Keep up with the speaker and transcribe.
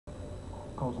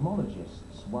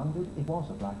Cosmologists wondered it was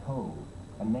a black hole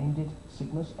and named it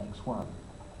Cygnus X1.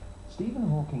 Stephen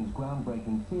Hawking's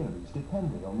groundbreaking theories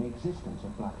depended on the existence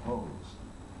of black holes.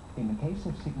 In the case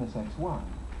of Cygnus X1,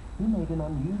 he made an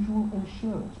unusual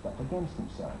insurance bet against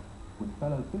himself with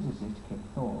fellow physicist Kip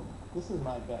Thorne. This is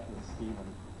my bet with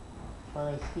Stephen.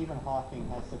 Whereas Stephen Hawking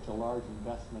has such a large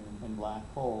investment in black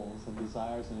holes and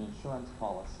desires an insurance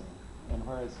policy, and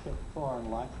whereas Kip Thorne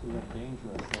likes to live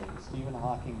dangerously, Stephen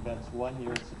Hawking bets 1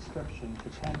 year subscription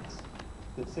pretends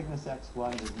that Cygnus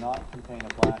X1 does not contain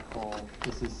a black hole.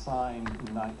 This is signed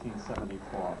in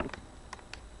 1974.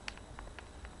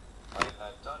 I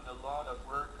had done a lot of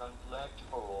work on black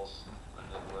holes, and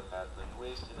it would have been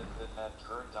wasted if it had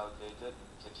turned out they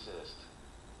didn't exist.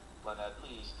 But at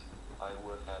least, I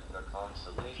would have the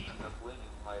consolation of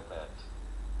winning my bet.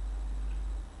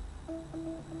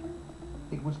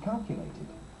 It was calculated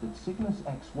that Cygnus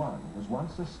X1 was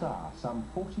once a star some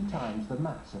 40 times the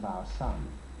mass of our Sun,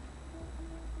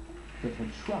 that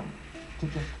had shrunk to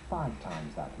just 5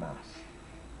 times that mass,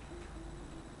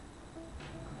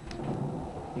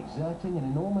 exerting an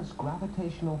enormous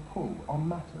gravitational pull on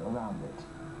matter around it.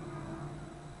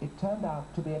 It turned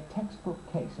out to be a textbook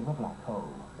case of a black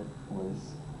hole. It was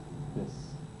this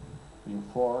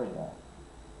euphoria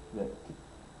that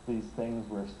these things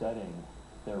we're studying,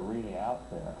 they're really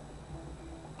out there.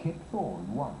 Kip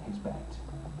Thorne won his bet.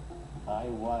 I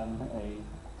won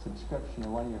a subscription, a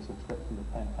 1 year subscription to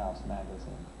Penthouse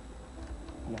magazine.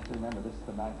 You have to remember, this is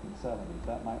the 1970s.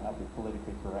 That might not be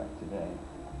politically correct today.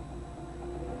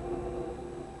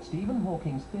 Stephen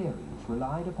Hawking's theories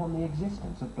relied upon the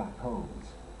existence of black holes.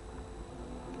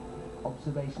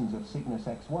 Observations of Cygnus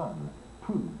X1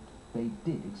 proved they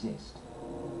did exist.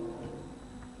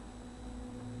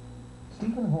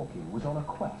 Stephen Hawking was on a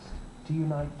quest to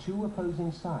unite two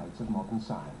opposing sides of modern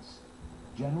science: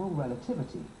 general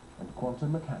relativity and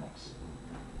quantum mechanics.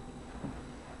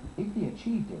 If he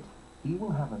achieved it, he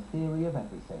will have a theory of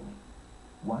everything,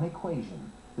 one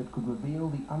equation that could reveal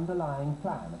the underlying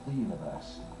plan of the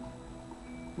universe.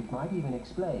 It might even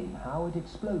explain how it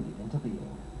exploded into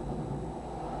being.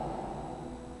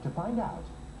 To find out,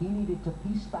 he needed to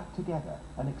piece back together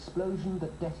an explosion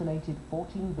that detonated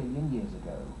 14 billion years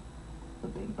ago, the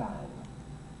Big Bang.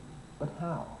 But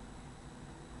how?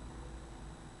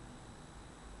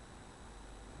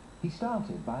 He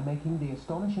started by making the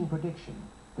astonishing prediction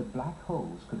that black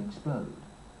holes could explode.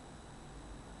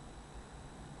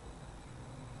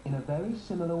 In a very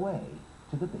similar way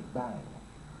to the Big Bang.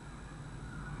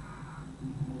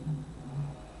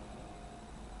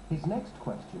 His next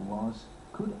question was,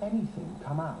 could anything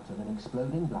come out of an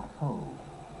exploding black hole?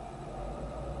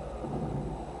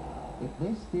 If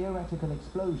this theoretical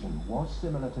explosion was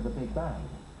similar to the Big Bang,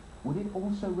 would it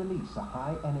also release a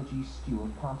high-energy stew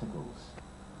of particles?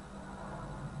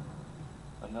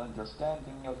 An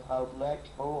understanding of how black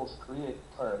holes create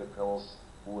particles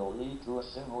will lead to a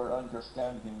similar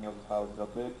understanding of how the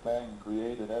Big Bang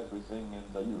created everything in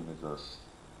the universe.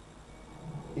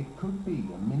 It could be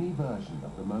a mini version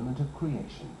of the moment of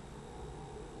creation.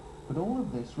 But all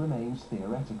of this remains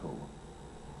theoretical.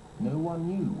 No one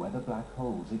knew whether black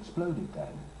holes exploded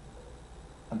then,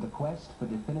 and the quest for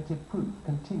definitive proof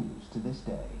continues to this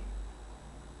day.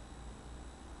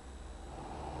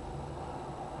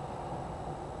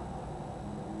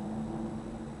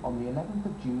 On the 11th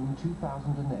of June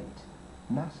 2008,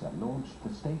 NASA launched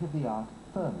the state-of-the-art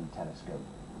Fermi telescope,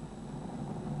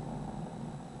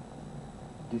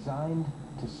 designed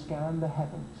to scan the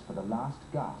heavens for the last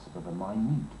gasp of a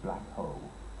minute black hole.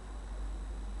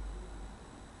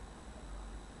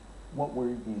 What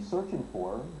we'd be searching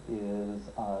for is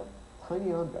a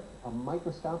tiny object, a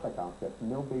microscopic object,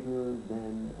 no bigger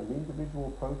than an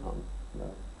individual proton, the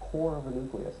core of a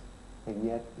nucleus, and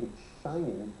yet it's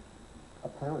shining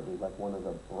apparently like one of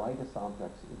the brightest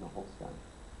objects in the whole sky.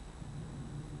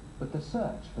 But the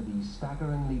search for these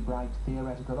staggeringly bright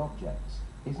theoretical objects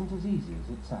isn't as easy as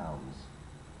it sounds.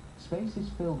 Space is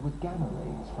filled with gamma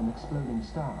rays from exploding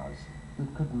stars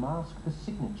that could mask the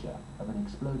signature of an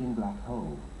exploding black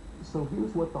hole. So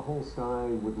here's what the whole sky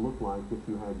would look like if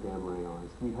you had gamma ray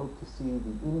eyes. We hope to see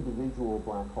the individual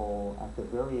black hole at the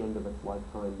very end of its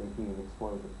lifetime making an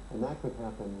explosion. And that could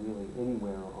happen really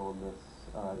anywhere on this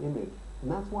image. And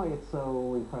that's why it's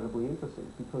so incredibly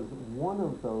interesting, because one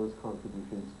of those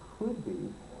contributions could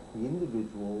be the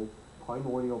individual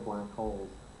primordial black holes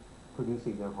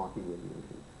producing their Hawking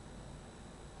radiation.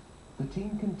 The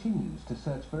team continues to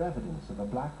search for evidence of a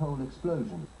black hole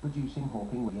explosion producing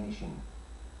Hawking radiation.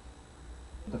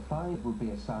 The find would be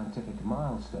a scientific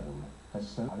milestone has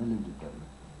so far eluded them.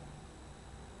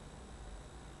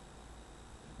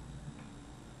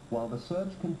 While the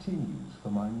search continues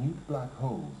for minute black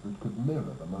holes that could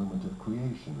mirror the moment of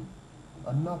creation,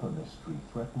 another mystery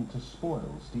threatened to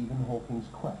spoil Stephen Hawking's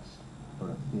quest for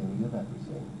a theory of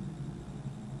everything.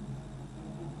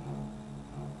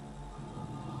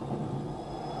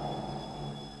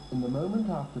 In the moment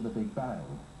after the Big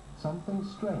Bang, something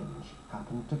strange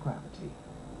happened to gravity.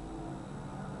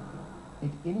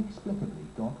 It inexplicably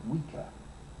got weaker,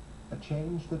 a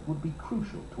change that would be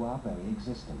crucial to our very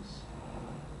existence.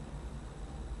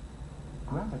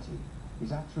 Gravity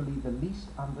is actually the least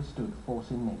understood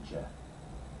force in nature,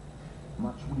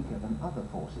 much weaker than other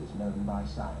forces known by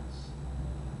science,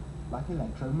 like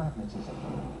electromagnetism,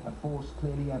 a force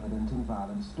clearly evident in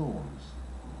violent storms.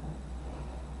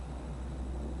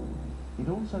 It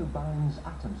also binds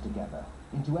atoms together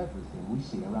into everything we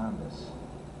see around us.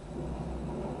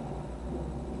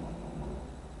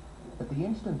 At the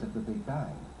instant of the Big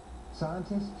Bang,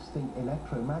 scientists think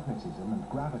electromagnetism and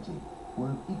gravity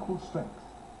were of equal strength.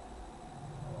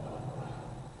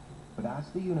 But as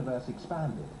the universe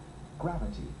expanded,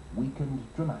 gravity weakened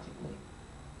dramatically.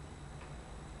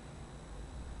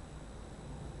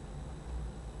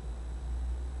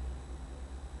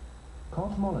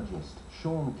 Cosmologist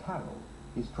Sean Carroll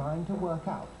is trying to work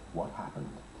out what happened.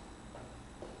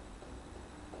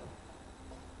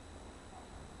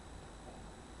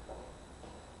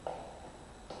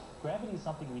 Gravity is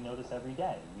something we notice every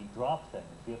day. We drop things.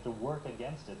 We have to work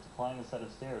against it to climb a set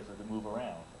of stairs or to move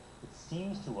around. It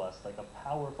seems to us like a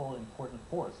powerful, important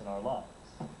force in our lives.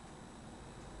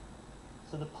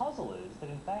 So the puzzle is that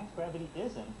in fact gravity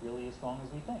isn't really as strong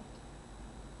as we think.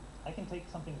 I can take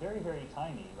something very, very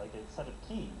tiny, like a set of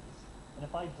keys, and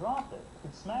if I drop it, it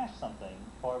could smash something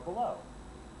far below.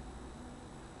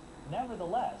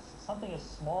 Nevertheless, something as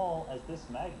small as this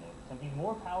magnet can be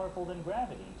more powerful than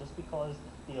gravity just because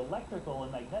the electrical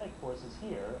and magnetic forces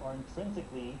here are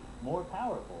intrinsically more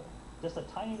powerful. Just a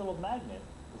tiny little magnet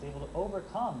is able to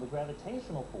overcome the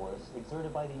gravitational force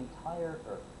exerted by the entire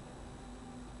Earth.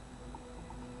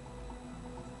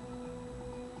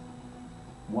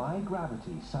 Why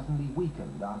gravity suddenly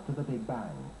weakened after the Big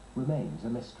Bang remains a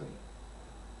mystery.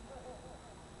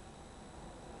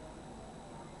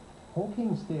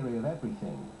 Hawking's theory of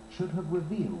everything should have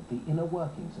revealed the inner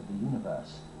workings of the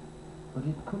universe, but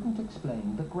it couldn't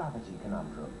explain the gravity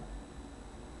conundrum.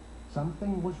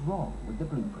 Something was wrong with the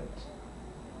blueprint.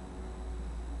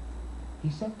 He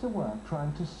set to work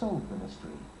trying to solve the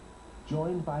mystery,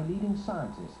 joined by leading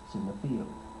scientists in the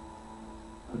field.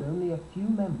 But only a few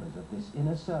members of this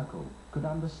inner circle could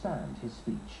understand his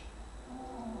speech.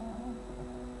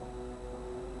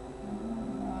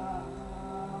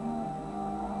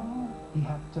 He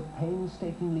had to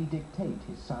painstakingly dictate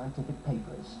his scientific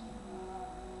papers.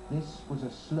 This was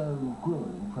a slow,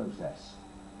 grueling process.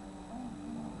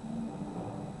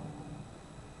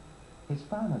 His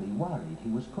family worried he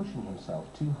was pushing himself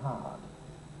too hard.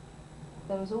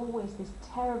 There was always this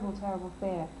terrible, terrible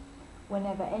fear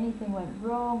whenever anything went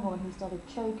wrong, or when he started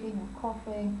choking or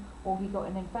coughing, or he got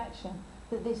an infection,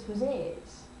 that this was it.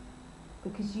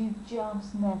 Because you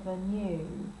just never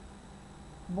knew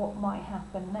what might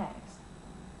happen next.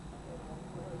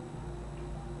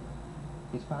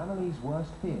 His family's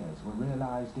worst fears were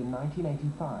realized in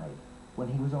 1985 when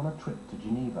he was on a trip to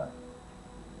Geneva.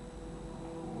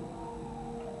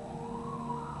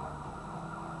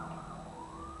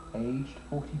 Aged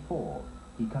 44,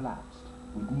 he collapsed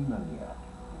with pneumonia.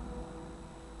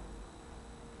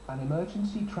 An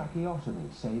emergency tracheotomy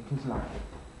saved his life,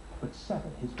 but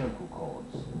severed his vocal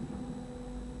cords.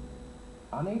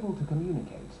 Unable to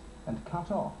communicate and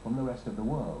cut off from the rest of the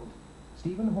world,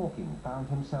 Stephen Hawking found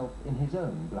himself in his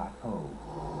own black hole.